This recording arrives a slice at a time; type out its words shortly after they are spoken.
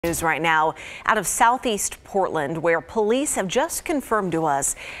News right now out of southeast Portland, where police have just confirmed to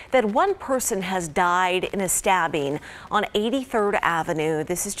us that one person has died in a stabbing on 83rd Avenue.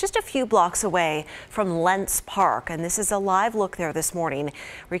 This is just a few blocks away from Lentz Park, and this is a live look there this morning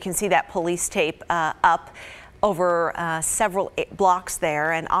where you can see that police tape up over several blocks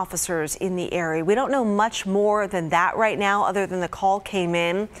there and officers in the area. We don't know much more than that right now, other than the call came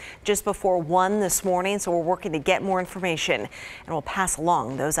in just before 1 this morning. So we're working to get more information and we'll pass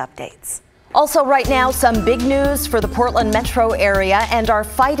along those updates. Also right now, some big news for the Portland metro area and our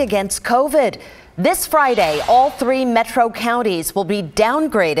fight against COVID. This Friday, all 3 metro counties will be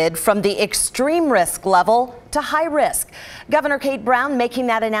downgraded from the extreme risk level to high risk. Governor Kate Brown making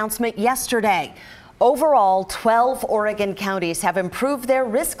that announcement yesterday. Overall, 12 Oregon counties have improved their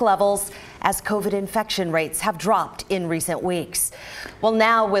risk levels as COVID infection rates have dropped in recent weeks. Well,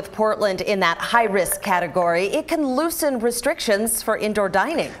 now with Portland in that high-risk category, it can loosen restrictions for indoor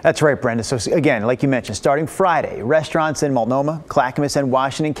dining. That's right, Brenda. So again, like you mentioned, starting Friday, restaurants in Multnomah, Clackamas, and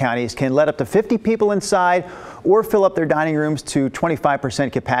Washington counties can let up to 50 people inside or fill up their dining rooms to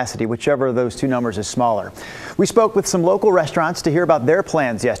 25% capacity, whichever of those two numbers is smaller. We spoke with some local restaurants to hear about their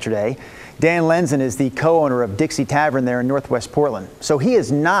plans yesterday. Dan Lenzen is the co-owner of Dixie Tavern there in Northwest Portland. So he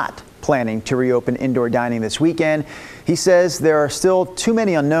is not planning to reopen indoor dining this weekend. He says there are still too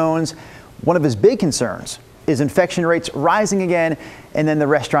many unknowns. One of his big concerns is infection rates rising again and then the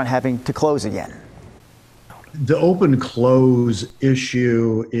restaurant having to close again. The open close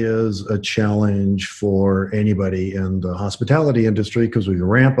issue is a challenge for anybody in the hospitality industry because we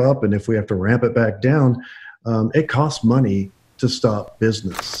ramp up, and if we have to ramp it back down, it costs money to stop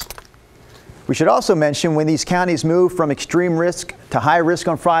business. We should also mention when these counties move from extreme risk to high risk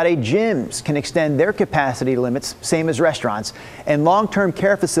on Friday, gyms can extend their capacity limits, same as restaurants, and long-term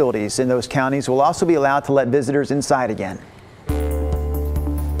care facilities in those counties will also be allowed to let visitors inside again.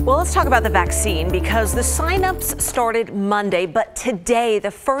 Well, let's talk about the vaccine because the signups started Monday, but today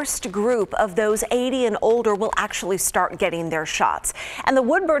the first group of those 80 and older will actually start getting their shots. And the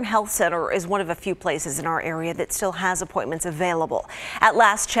Woodburn Health Center is one of a few places in our area that still has appointments available. At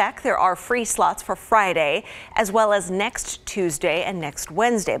last check, there are free slots for Friday as well as next Tuesday and next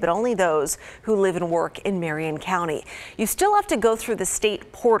Wednesday, but only those who live and work in Marion County. You still have to go through the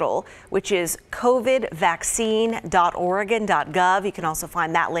state portal, which is covidvaccine.oregon.gov. You can also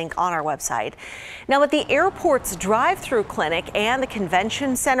find that link on our website. Now, at the airport's drive-through clinic and the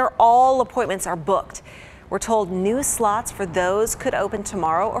convention center, all appointments are booked. We're told new slots for those could open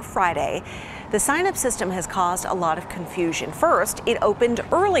tomorrow or Friday. The sign-up system has caused a lot of confusion. First, it opened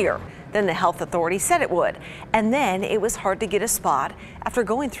earlier than the health authority said it would, and then it was hard to get a spot after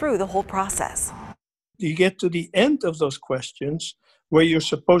going through the whole process. You get to the end of those questions where you're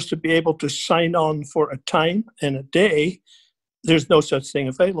supposed to be able to sign on for a time and a day. There's no such thing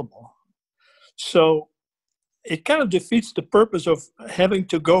available. So it kind of defeats the purpose of having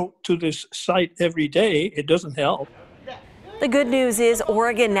to go to this site every day. It doesn't help. The good news is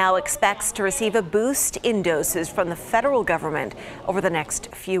Oregon now expects to receive a boost in doses from the federal government over the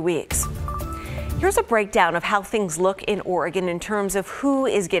next few weeks. Here's a breakdown of how things look in Oregon in terms of who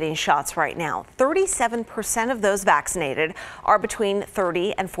is getting shots right now. 37% of those vaccinated are between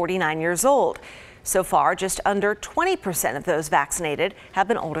 30 and 49 years old. So far, just under 20% of those vaccinated have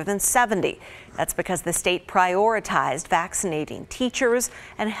been older than 70. That's because the state prioritized vaccinating teachers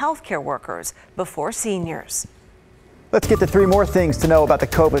and healthcare workers before seniors. Let's get to 3 more things to know about the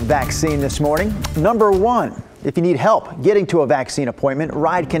COVID vaccine this morning. Number 1, if you need help getting to a vaccine appointment,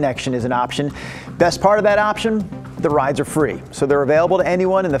 Ride Connection is an option. Best part of that option, the rides are free. So they're available to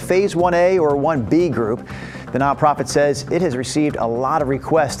anyone in the Phase 1A or 1B group. The nonprofit says it has received a lot of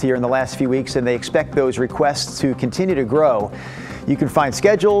requests here in the last few weeks, and they expect those requests to continue to grow. You can find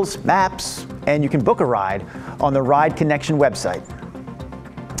schedules, maps, and you can book a ride on the Ride Connection website.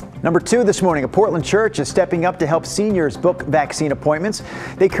 Number 2 this morning, a Portland church is stepping up to help seniors book vaccine appointments.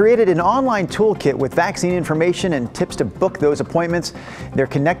 They created an online toolkit with vaccine information and tips to book those appointments. They're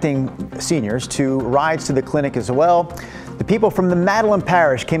connecting seniors to rides to the clinic as well. The people from the Madeline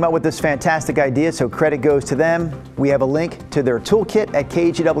Parish came up with this fantastic idea, so credit goes to them. We have a link to their toolkit at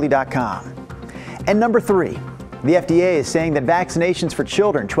KGW.com. And number 3, the FDA is saying that vaccinations for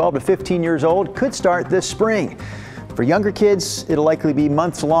children 12 to 15 years old could start this spring. For younger kids, it'll likely be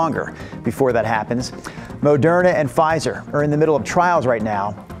months longer before that happens. Moderna and Pfizer are in the middle of trials right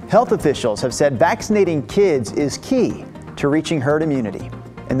now. Health officials have said vaccinating kids is key to reaching herd immunity.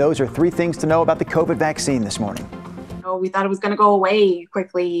 And those are 3 things to know about the COVID vaccine this morning. We thought it was going to go away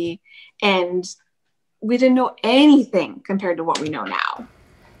quickly, and we didn't know anything compared to what we know now.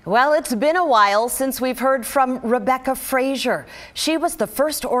 Well, it's been a while since we've heard from Rebecca Frazier. She was the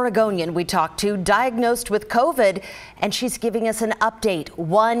first Oregonian we talked to diagnosed with COVID, and she's giving us an update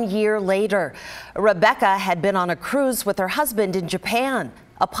 1 year later. Rebecca had been on a cruise with her husband in Japan.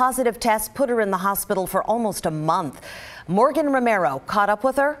 A positive test put her in the hospital for almost a month. Morgan Romero caught up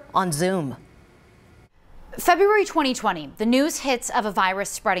with her on Zoom. February 2020, the news hits of a virus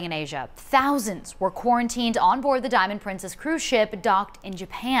spreading in Asia. Thousands were quarantined on board the Diamond Princess cruise ship docked in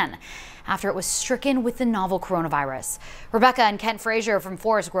Japan after it was stricken with the novel coronavirus. Rebecca and Kent Frazier from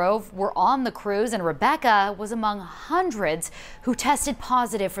Forest Grove were on the cruise, and Rebecca was among hundreds who tested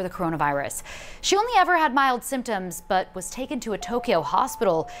positive for the coronavirus. She only ever had mild symptoms, but was taken to a Tokyo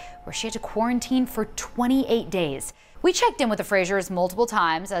hospital where she had to quarantine for 28 days. We checked in with the Fraziers multiple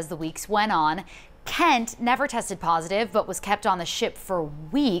times as the weeks went on. Kent never tested positive, but was kept on the ship for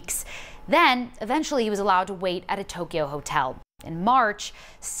weeks. Then, eventually, he was allowed to wait at a Tokyo hotel. In March,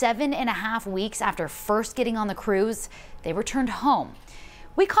 7.5 weeks after first getting on the cruise, they returned home.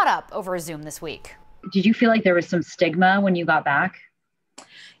 We caught up over Zoom this week. Did you feel like there was some stigma when you got back?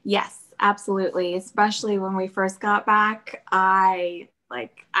 Yes, absolutely. Especially when we first got back, I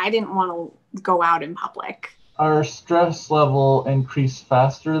didn't want to go out in public. Our stress level increased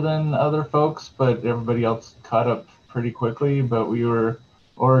faster than other folks, but everybody else caught up pretty quickly. But we were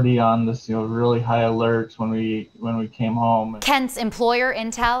already on this, really high alert when we came home. Kent's employer,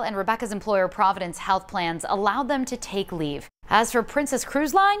 Intel, and Rebecca's employer, Providence Health Plans, allowed them to take leave. As for Princess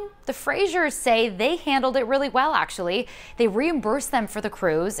Cruise Line, the Fraziers say they handled it really well, actually. They reimbursed them for the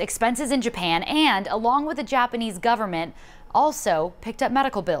cruise, expenses in Japan, and, along with the Japanese government, also picked up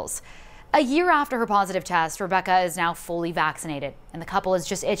medical bills. A year after her positive test, Rebecca is now fully vaccinated, and the couple is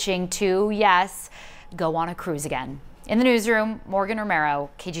just itching to, yes, go on a cruise again. In the newsroom, Morgan Romero,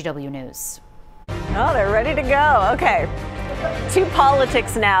 KGW News. Oh, they're ready to go. Okay. To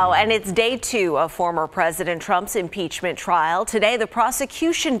politics now, and it's day 2 of former President Trump's impeachment trial. Today, the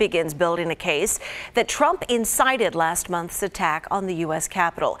prosecution begins building a case that Trump incited last month's attack on the U.S.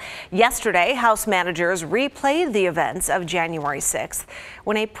 Capitol. Yesterday, House managers replayed the events of January 6th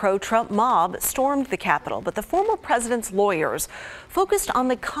when a pro-Trump mob stormed the Capitol. But the former president's lawyers focused on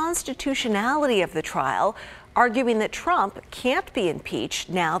the constitutionality of the trial, arguing that Trump can't be impeached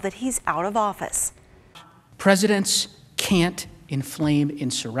now that he's out of office. Presidents can't inflame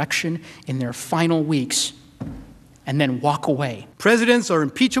insurrection in their final weeks and then walk away. Presidents are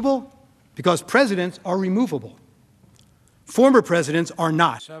impeachable because presidents are removable. Former presidents are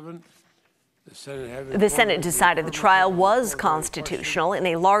not. The Senate decided the trial was constitutional in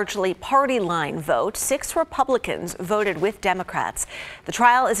a largely party line vote. 6 Republicans voted with Democrats. The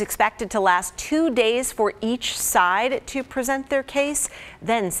trial is expected to last 2 days for each side to present their case.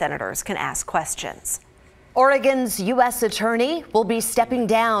 Then senators can ask questions. Oregon's U.S. attorney will be stepping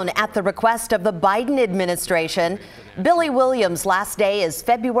down at the request of the Biden administration. Billy Williams' last day is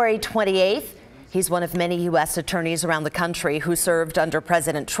February 28th. He's one of many U.S. attorneys around the country who served under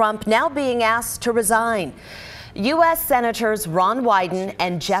President Trump, now being asked to resign. U.S. Senators Ron Wyden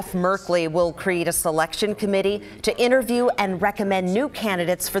and Jeff Merkley will create a selection committee to interview and recommend new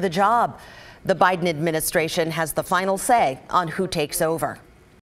candidates for the job. The Biden administration has the final say on who takes over.